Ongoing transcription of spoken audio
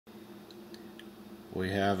we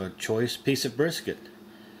have a choice piece of brisket,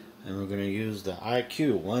 and we're going to use the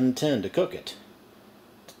IQ110 to cook it.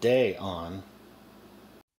 Today on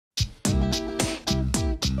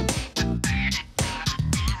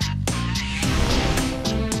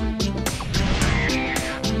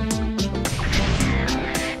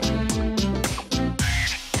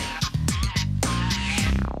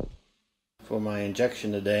For my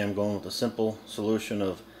injection today, I'm going with a simple solution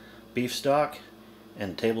of beef stock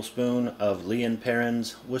and a tablespoon of Lee &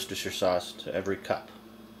 Perrins Worcestershire sauce to every cup.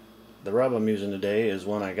 The rub I'm using today is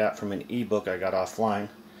one I got from an ebook I got offline.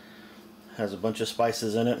 It has a bunch of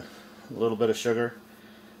spices in it, a little bit of sugar,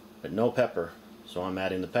 but no pepper, so I'm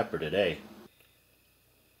adding the pepper today.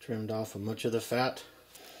 Trimmed off much of the fat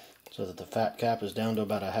so that the fat cap is down to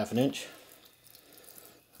about a ½ inch,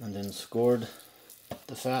 and then scored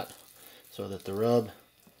the fat so that the rub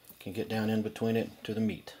can get down in between it to the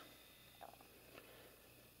meat.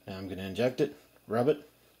 Now I'm going to inject it, rub it,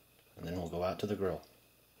 and then we'll go out to the grill.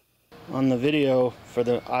 On the video for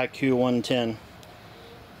the IQ110,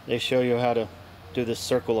 they show you how to do this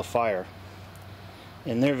circle of fire.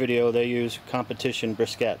 In their video they use competition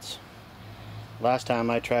briquettes. Last time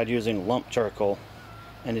I tried using lump charcoal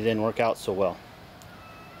and it didn't work out so well.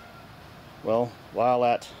 Well, while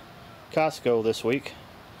at Costco this week,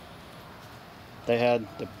 they had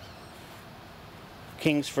the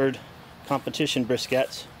Kingsford competition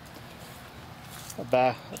briquettes,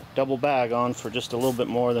 a double bag on for just a little bit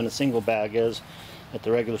more than a single bag is at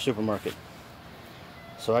the regular supermarket.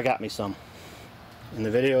 So I got me some. In the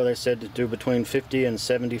video they said to do between 50 and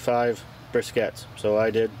 75 briquettes, so I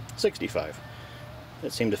did 65.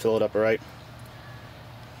 It seemed to fill it up all right.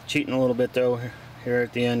 Cheating a little bit though here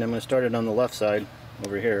at the end. I'm going to start it on the left side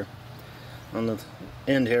over here. On the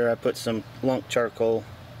end here I put some lump charcoal.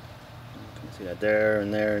 You can see that there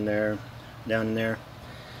and there and there, down in there,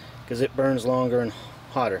 because it burns longer and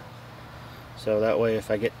hotter. So that way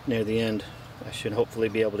if I get near the end I should hopefully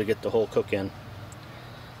be able to get the whole cook in.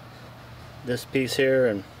 This piece here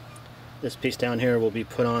and this piece down here will be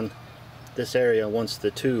put on this area once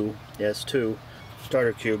the two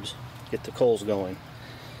starter cubes get the coals going.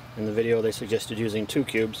 In the video they suggested using 2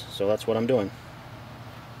 cubes, so that's what I'm doing.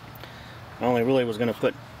 I only really was going to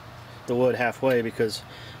put the wood halfway because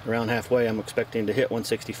around halfway I'm expecting to hit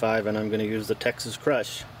 165, and I'm going to use the Texas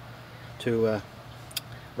Crush to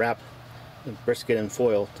wrap the brisket in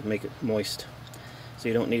foil to make it moist, so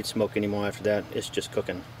you don't need smoke anymore after that. It's just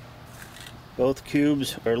cooking. Both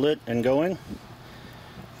cubes are lit and going.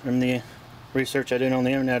 From the research I did on the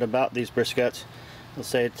internet about these briskets, they'll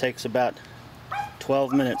say it takes about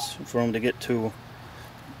 12 minutes for them to get to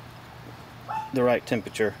the right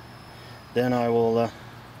temperature. Then I will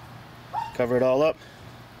cover it all up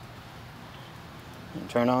and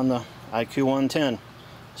turn on the IQ110.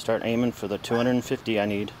 Start aiming for the 250 I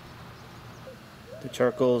need. The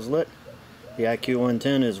charcoal is lit. The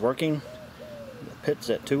IQ110 is working. The pit's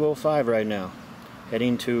at 205 right now,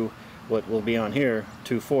 heading to what will be on here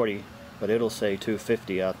 240, but it'll say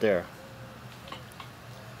 250 out there.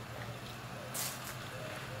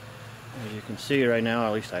 As you can see right now,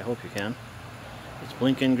 at least I hope you can, it's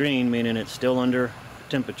blinking green, meaning it's still under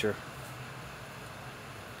temperature.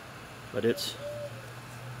 But it's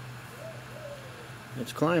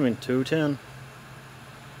climbing. 210,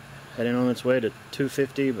 heading on its way to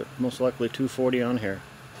 250, but most likely 240 on here.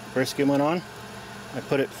 Brisket went on. I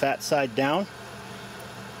put it fat side down.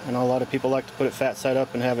 I know a lot of people like to put it fat side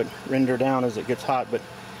up and have it render down as it gets hot, but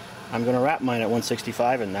I'm going to wrap mine at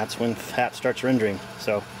 165, and that's when fat starts rendering.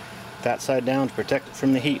 So fat side down to protect it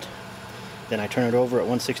from the heat. Then I turn it over at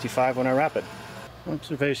 165 when I wrap it.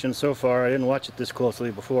 Observation so far, I didn't watch it this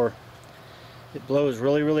closely before. It blows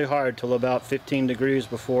really, really hard till about 15 degrees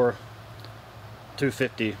before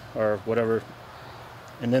 250 or whatever,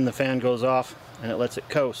 and then the fan goes off and it lets it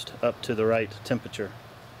coast up to the right temperature.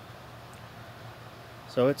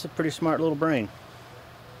 So it's a pretty smart little brain.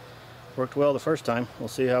 Worked well the first time. We'll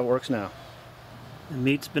see how it works now. The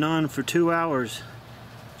meat's been on for 2 hours,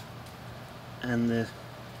 and the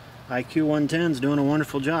IQ110 is doing a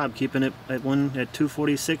wonderful job keeping it at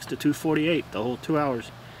 246 to 248 the whole 2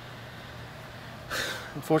 hours.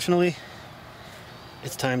 Unfortunately,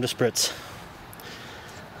 it's time to spritz.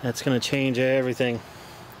 That's going to change everything.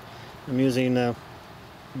 I'm using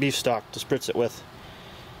beef stock to spritz it with.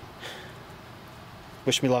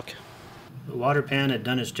 Wish me luck. The water pan had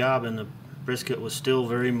done its job and the brisket was still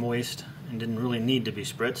very moist and didn't really need to be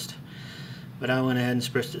spritzed, but I went ahead and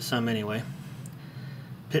spritzed it some anyway.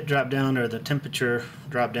 Pit dropped down, or the temperature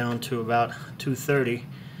dropped down to about 230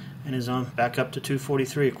 and is on back up to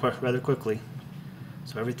 243 rather quickly.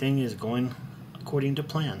 So everything is going according to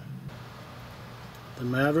plan. The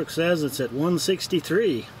Maverick says it's at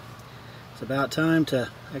 163. It's about time to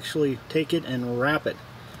actually take it and wrap it.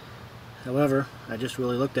 However, I just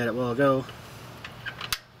really looked at it a while ago.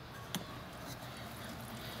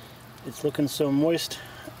 It's looking so moist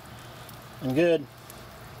and good.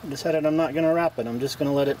 I decided I'm not going to wrap it. I'm just going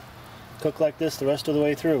to let it cook like this the rest of the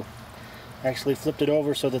way through. I actually flipped it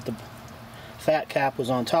over so that the fat cap was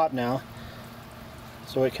on top now,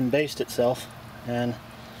 so it can baste itself, and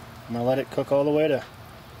I'm going to let it cook all the way to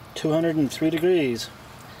 203 degrees.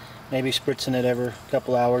 Maybe spritzing it every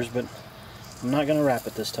couple hours, but I'm not going to wrap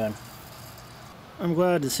it this time. I'm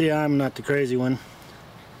glad to see I'm not the crazy one.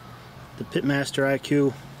 The Pitmaster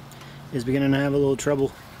IQ is beginning to have a little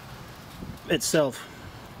trouble itself.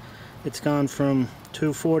 It's gone from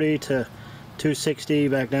 240 to 260,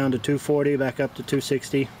 back down to 240, back up to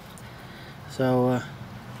 260. So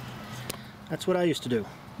that's what I used to do,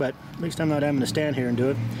 but at least I'm not having to stand here and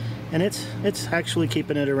do it. And it's actually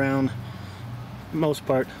keeping it around, most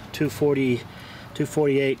part, 240,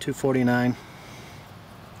 248, 249.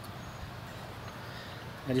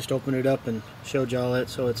 I just opened it up and showed y'all it,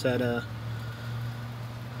 so it's at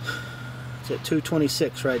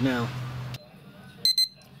 226 right now.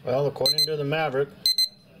 Well, according to the Maverick,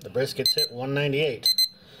 the brisket's hit 198.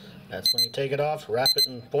 That's when you take it off, wrap it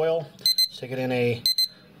in foil, stick it in a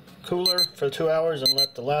cooler for 2 hours, and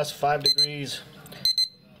let the last 5 degrees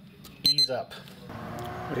ease up.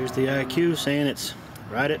 Here's the IQ saying it's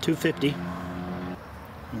right at 250.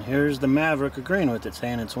 And here's the Maverick agreeing with it,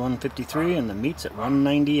 saying it's 153 and the meat's at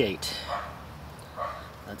 198.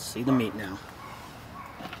 Let's see the meat now.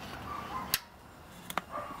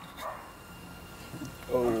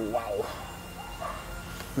 Oh, wow.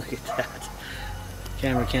 Look at that.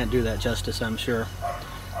 Camera can't do that justice, I'm sure.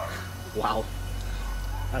 Wow.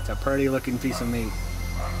 That's a pretty looking piece of meat.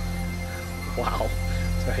 Wow.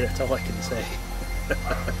 Sorry, that's all I can say.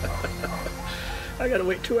 I gotta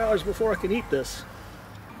wait 2 hours before I can eat this.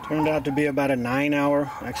 Turned out to be about a 9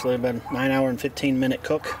 hour, actually about a 9 hour and 15-minute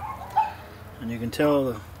cook. And you can tell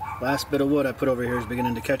the last bit of wood I put over here is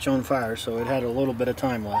beginning to catch on fire, so it had a little bit of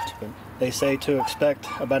time left. But they say to expect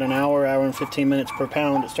about an hour, hour and 15 minutes per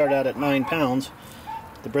pound. It started out at 9 pounds,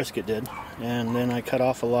 the brisket did, and then I cut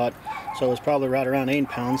off a lot, so it was probably right around 8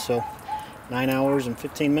 pounds, so 9 hours and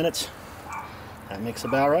 15 minutes. That makes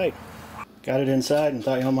about right. Got it inside and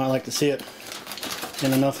thought y'all might like to see it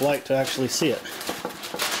in enough light to actually see it.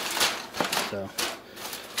 So,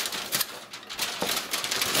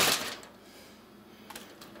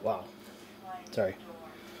 wow. Sorry.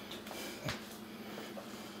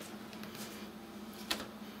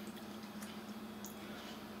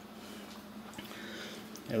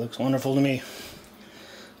 It looks wonderful to me.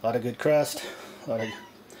 A lot of good crust, like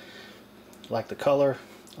the color,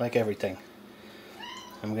 like everything.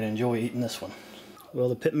 I'm going to enjoy eating this one. Well,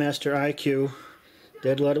 the Pitmaster IQ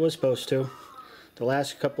did what it was supposed to. The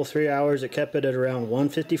last couple 3 hours, it kept it at around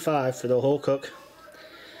 155 for the whole cook.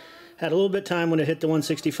 Had a little bit of time when it hit the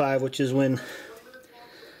 165, which is when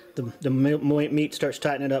the meat starts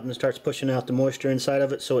tightening up and starts pushing out the moisture inside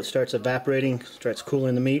of it, so it starts evaporating, starts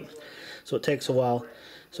cooling the meat. So it takes a while.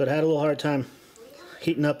 So it had a little hard time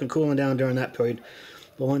heating up and cooling down during that period.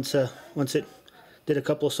 But once it did a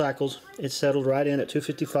couple of cycles, it settled right in at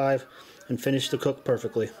 255 and finished the cook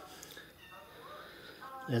perfectly.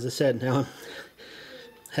 As I said, now I'm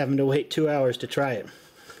having to wait 2 hours to try it.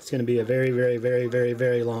 It's going to be a very, very, very, very,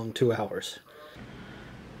 very long 2 hours.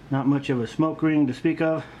 Not much of a smoke ring to speak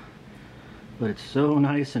of, but it's so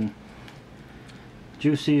nice and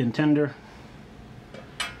juicy and tender.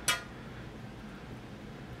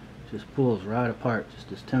 Just pulls right apart,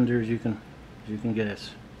 just as tender as you can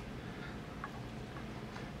guess.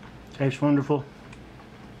 Tastes wonderful,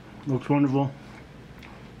 looks wonderful.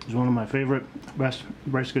 It's one of my favorite, best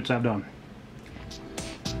briskets I've done.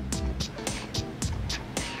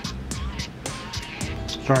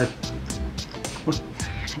 Sorry,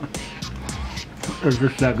 it's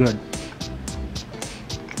just that good.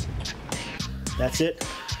 That's it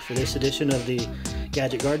for this edition of the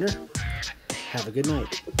Gadget Gardener. Have a good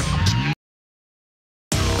night.